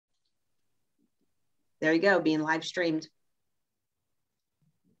There you go, being live streamed.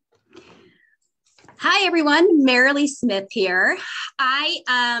 Hi, everyone. Merilee Smith here. I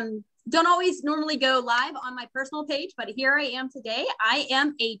don't always normally go live on my personal page, but here I am today. I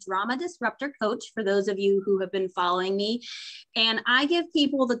am a drama disruptor coach for those of you who have been following me. And I give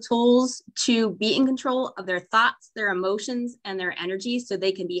people the tools to be in control of their thoughts, their emotions, and their energy so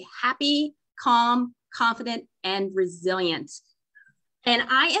they can be happy, calm, confident, and resilient. And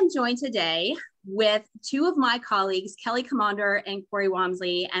I am joined today with two of my colleagues, Kelli Komondor and Corey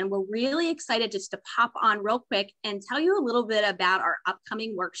Walmsley, and we're really excited just to pop on real quick and tell you a little bit about our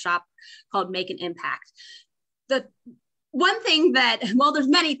upcoming workshop called Make an Impact. The one thing that, well, there's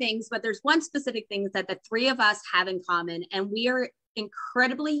many things, but there's one specific thing that the three of us have in common, and we are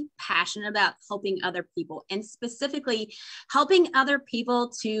incredibly passionate about helping other people, and specifically helping other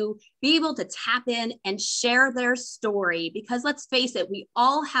people to be able to tap in and share their story. Because let's face it, we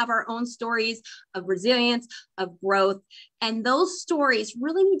all have our own stories of resilience, of growth, and those stories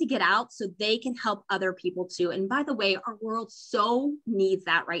really need to get out so they can help other people too. And by the way, our world so needs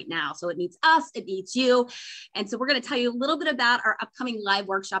that right now. So it needs us, it needs you. And so we're going to tell you a little bit about our upcoming live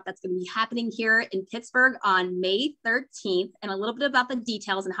workshop that's going to be happening here in Pittsburgh on May 13th, and a little bit about the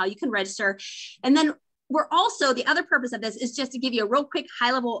details and how you can register. And then we're also, the other purpose of this is just to give you a real quick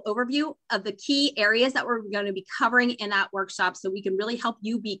high-level overview of the key areas that we're going to be covering in that workshop so we can really help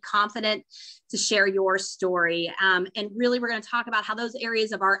you be confident to share your story. And really, we're going to talk about how those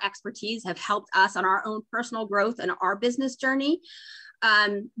areas of our expertise have helped us on our own personal growth and our business journey.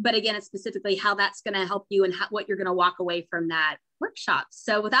 But again, it's specifically how that's going to help you and what you're going to walk away from that workshop.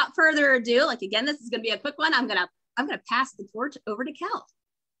 So without further ado, like again, this is going to be a quick one. I'm going to pass the torch over to Kel.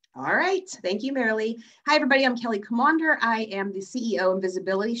 All right. Thank you, Merilee. Hi, everybody. I'm Kelli Komondor. I am the CEO and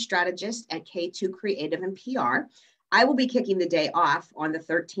visibility strategist at K2 Creative and PR. I will be kicking the day off on the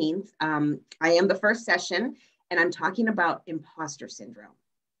 13th. I am the first session, and I'm talking about imposter syndrome.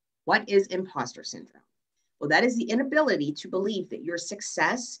 What is imposter syndrome? Well, that is the inability to believe that your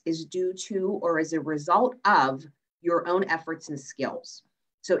success is due to or as a result of your own efforts and skills.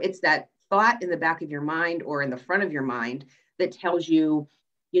 So it's that thought in the back of your mind or in the front of your mind that tells you,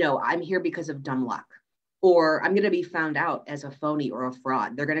 I'm here because of dumb luck, or I'm going to be found out as a phony or a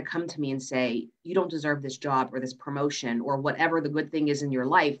fraud. They're going to come to me and say, you don't deserve this job or this promotion or whatever the good thing is in your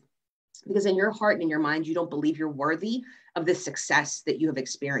life, because in your heart and in your mind, you don't believe you're worthy of the success that you have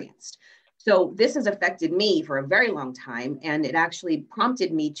experienced. So this has affected me for a very long time, and it actually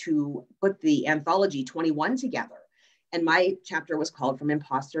prompted me to put the anthology 21 together. And my chapter was called From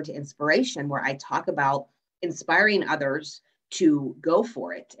Imposter to Inspiration, where I talk about inspiring others to go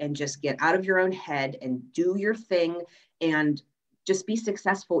for it and just get out of your own head and do your thing and just be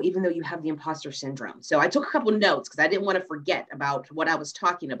successful, even though you have the imposter syndrome. So I took a couple of notes because I didn't want to forget about what I was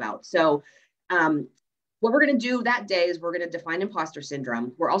talking about. So what we're going to do that day is we're going to define imposter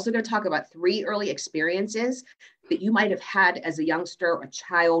syndrome. We're also going to talk about 3 early experiences that you might have had as a youngster or a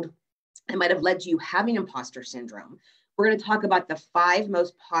child and might have led to you having imposter syndrome. We're going to talk about the 5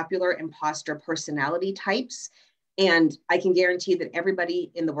 most popular imposter personality types. And I can guarantee that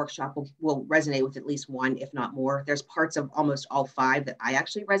everybody in the workshop will resonate with at least one, if not more. There's parts of almost all 5 that I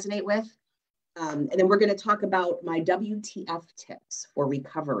actually resonate with. And then we're going to talk about my WTF tips for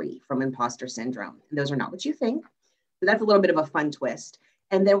recovery from imposter syndrome. And those are not what you think. So that's a little bit of a fun twist.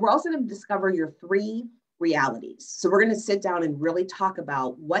 And then we're also going to discover your 3 realities. So we're going to sit down and really talk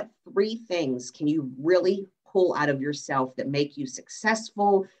about what 3 things can you really pull out of yourself that make you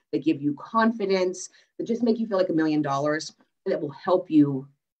successful, that give you confidence, that just make you feel like $1 million, and that will help you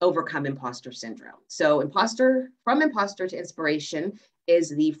overcome imposter syndrome. So From Imposter to Inspiration is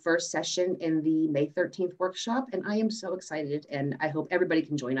the first session in the May 13th workshop. And I am so excited. And I hope everybody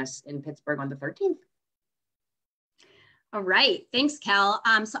can join us in Pittsburgh on the 13th. All right. Thanks, Kel.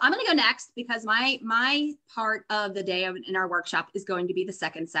 So I'm going to go next because my part of the day in our workshop is going to be the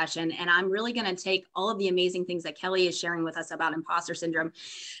second session. And I'm really going to take all of the amazing things that Kelli is sharing with us about imposter syndrome.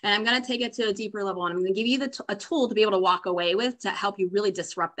 And I'm going to take it to a deeper level. And I'm going to give you a tool to be able to walk away with to help you really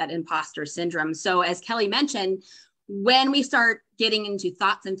disrupt that imposter syndrome. So as Kelli mentioned, when we start getting into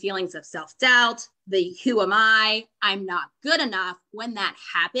thoughts and feelings of self-doubt, the who am I'm not good enough, when that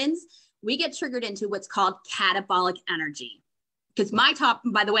happens, we get triggered into what's called catabolic energy. Because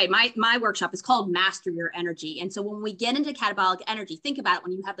by the way, my workshop is called Master Your Energy. And so when we get into catabolic energy, think about it,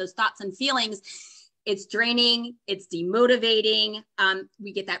 when you have those thoughts and feelings, it's draining, it's demotivating,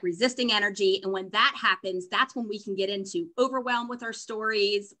 we get that resisting energy. And when that happens, that's when we can get into overwhelm with our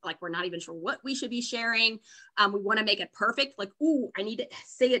stories, like we're not even sure what we should be sharing. We want to make it perfect, like, ooh, I need to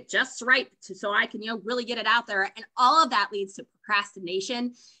say it just right so I can, really get it out there. And all of that leads to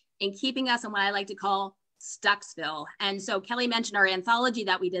procrastination and keeping us in what I like to call Stucksville. And so Kelli mentioned our anthology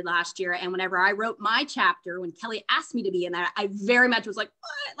that we did last year. And whenever I wrote my chapter, when Kelli asked me to be in that, I very much was like,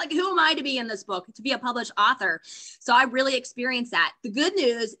 what? Like, who am I to be in this book, to be a published author? So I really experienced that. The good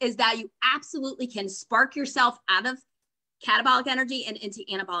news is that you absolutely can spark yourself out of catabolic energy and into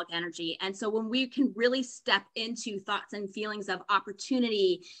anabolic energy. And so when we can really step into thoughts and feelings of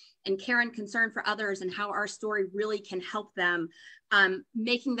opportunity and care and concern for others and how our story really can help them,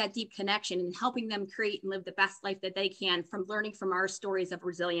 making that deep connection and helping them create and live the best life that they can from learning from our stories of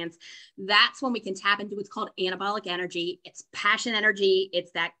resilience, that's when we can tap into what's called anabolic energy. It's passion energy.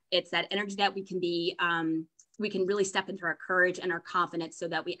 It's that energy that we can be, we can really step into our courage and our confidence so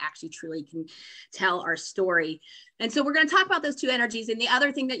that we actually truly can tell our story. And so we're going to talk about those two energies. And the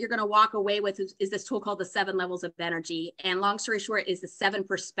other thing that you're going to walk away with is this tool called the 7 levels of energy. And long story short is the 7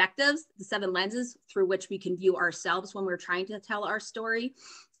 perspectives, the 7 lenses through which we can view ourselves when we're trying to tell our story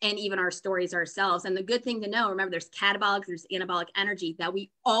and even our stories ourselves. And the good thing to know, remember, there's catabolic, there's anabolic energy, that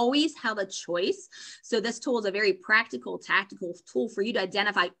we always have a choice. So this tool is a very practical, tactical tool for you to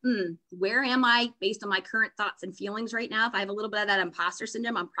identify, where am I based on my current thoughts and feelings right now? If I have a little bit of that imposter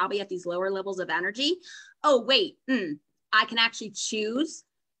syndrome, I'm probably at these lower levels of energy. Oh, wait, I can actually choose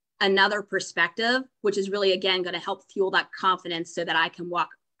another perspective, which is really, again, going to help fuel that confidence so that I can walk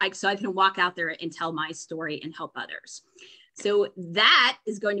out there and tell my story and help others. So that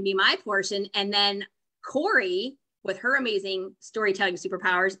is going to be my portion. And then Corey, with her amazing storytelling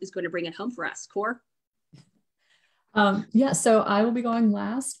superpowers, is going to bring it home for us. Cor? Yeah, so I will be going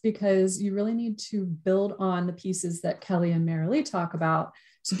last because you really need to build on the pieces that Kelli and Merilee talk about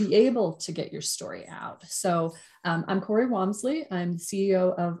to be able to get your story out. So I'm Corey Walmsley. I'm the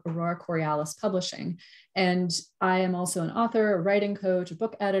CEO of Aurora Coriolis Publishing. And I am also an author, a writing coach, a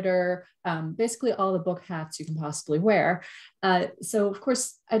book editor, basically all the book hats you can possibly wear. So of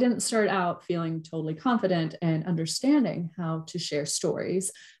course, I didn't start out feeling totally confident and understanding how to share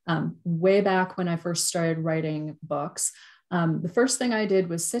stories. Way back when I first started writing books, the first thing I did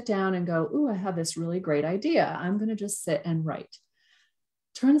was sit down and go, ooh, I have this really great idea. I'm going to just sit and write.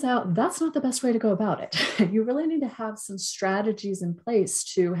 Turns out that's not the best way to go about it. You really need to have some strategies in place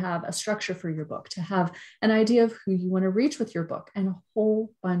to have a structure for your book, to have an idea of who you want to reach with your book, and a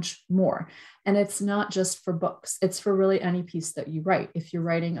whole bunch more. And it's not just for books. It's for really any piece that you write. If you're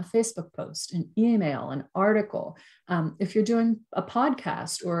writing a Facebook post, an email, an article, if you're doing a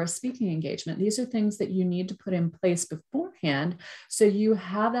podcast or a speaking engagement, these are things that you need to put in place beforehand so you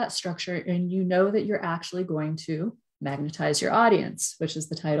have that structure and you know that you're actually going to magnetize your audience, which is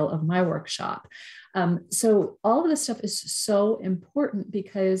the title of my workshop. So all of this stuff is so important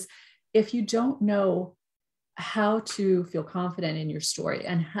because if you don't know how to feel confident in your story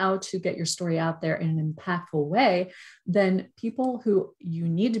and how to get your story out there in an impactful way, then people who you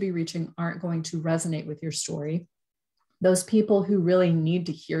need to be reaching aren't going to resonate with your story. Those people who really need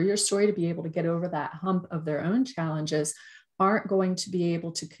to hear your story to be able to get over that hump of their own challenges aren't going to be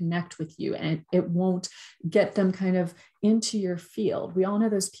able to connect with you, and it won't get them kind of into your field. We all know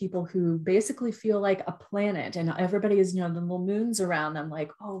those people who basically feel like a planet and everybody is, the little moons around them,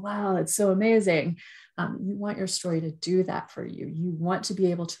 like, oh, wow, it's so amazing. You want your story to do that for you. You want to be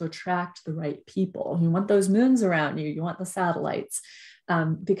able to attract the right people. You want those moons around you. You want the satellites.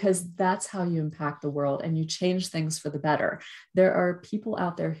 Because that's how you impact the world and you change things for the better. There are people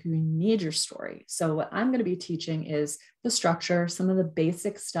out there who need your story. So what I'm going to be teaching is the structure, some of the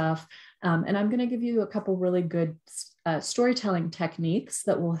basic stuff, and I'm going to give you a couple really good storytelling techniques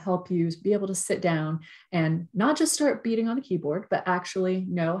that will help you be able to sit down and not just start beating on the keyboard, but actually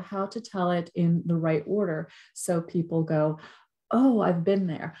know how to tell it in the right order. So people go, oh, I've been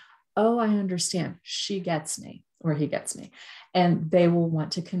there. Oh, I understand. She gets me. Or he gets me, and they will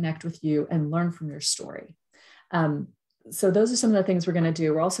want to connect with you and learn from your story. So those are some of the things we're going to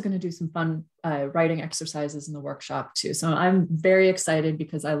do. We're also going to do some fun writing exercises in the workshop too. So I'm very excited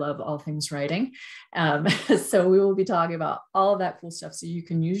because I love all things writing. So we will be talking about all of that cool stuff. So you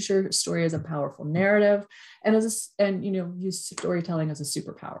can use your story as a powerful narrative and use storytelling as a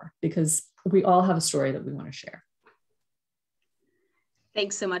superpower, because we all have a story that we want to share.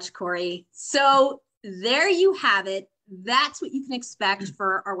 Thanks so much, Corey. So there you have it. That's what you can expect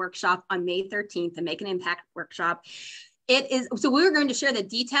for our workshop on May 13th, the Make an Impact workshop. So we're going to share the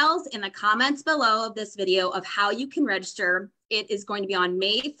details in the comments below of this video of how you can register. It is going to be on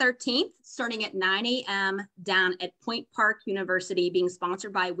May 13th, starting at 9 a.m. down at Point Park University, being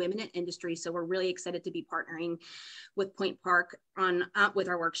sponsored by Women in Industry. So we're really excited to be partnering with Point Park on with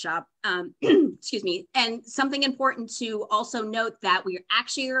our workshop. Excuse me. And something important to also note that we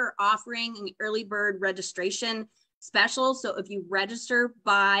actually are offering an early bird registration special. So if you register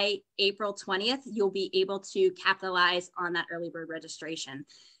by April 20th, you'll be able to capitalize on that early bird registration.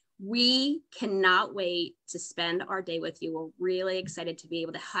 We cannot wait to spend our day with you. We're really excited to be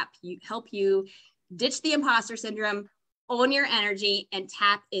able to help you ditch the imposter syndrome, own your energy, and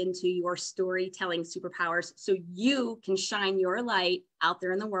tap into your storytelling superpowers so you can shine your light out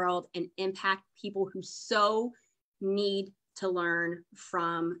there in the world and impact people who so need to learn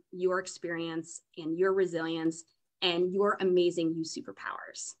from your experience and your resilience and your amazing you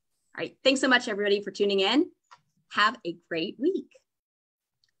superpowers. All right. Thanks so much, everybody, for tuning in. Have a great week.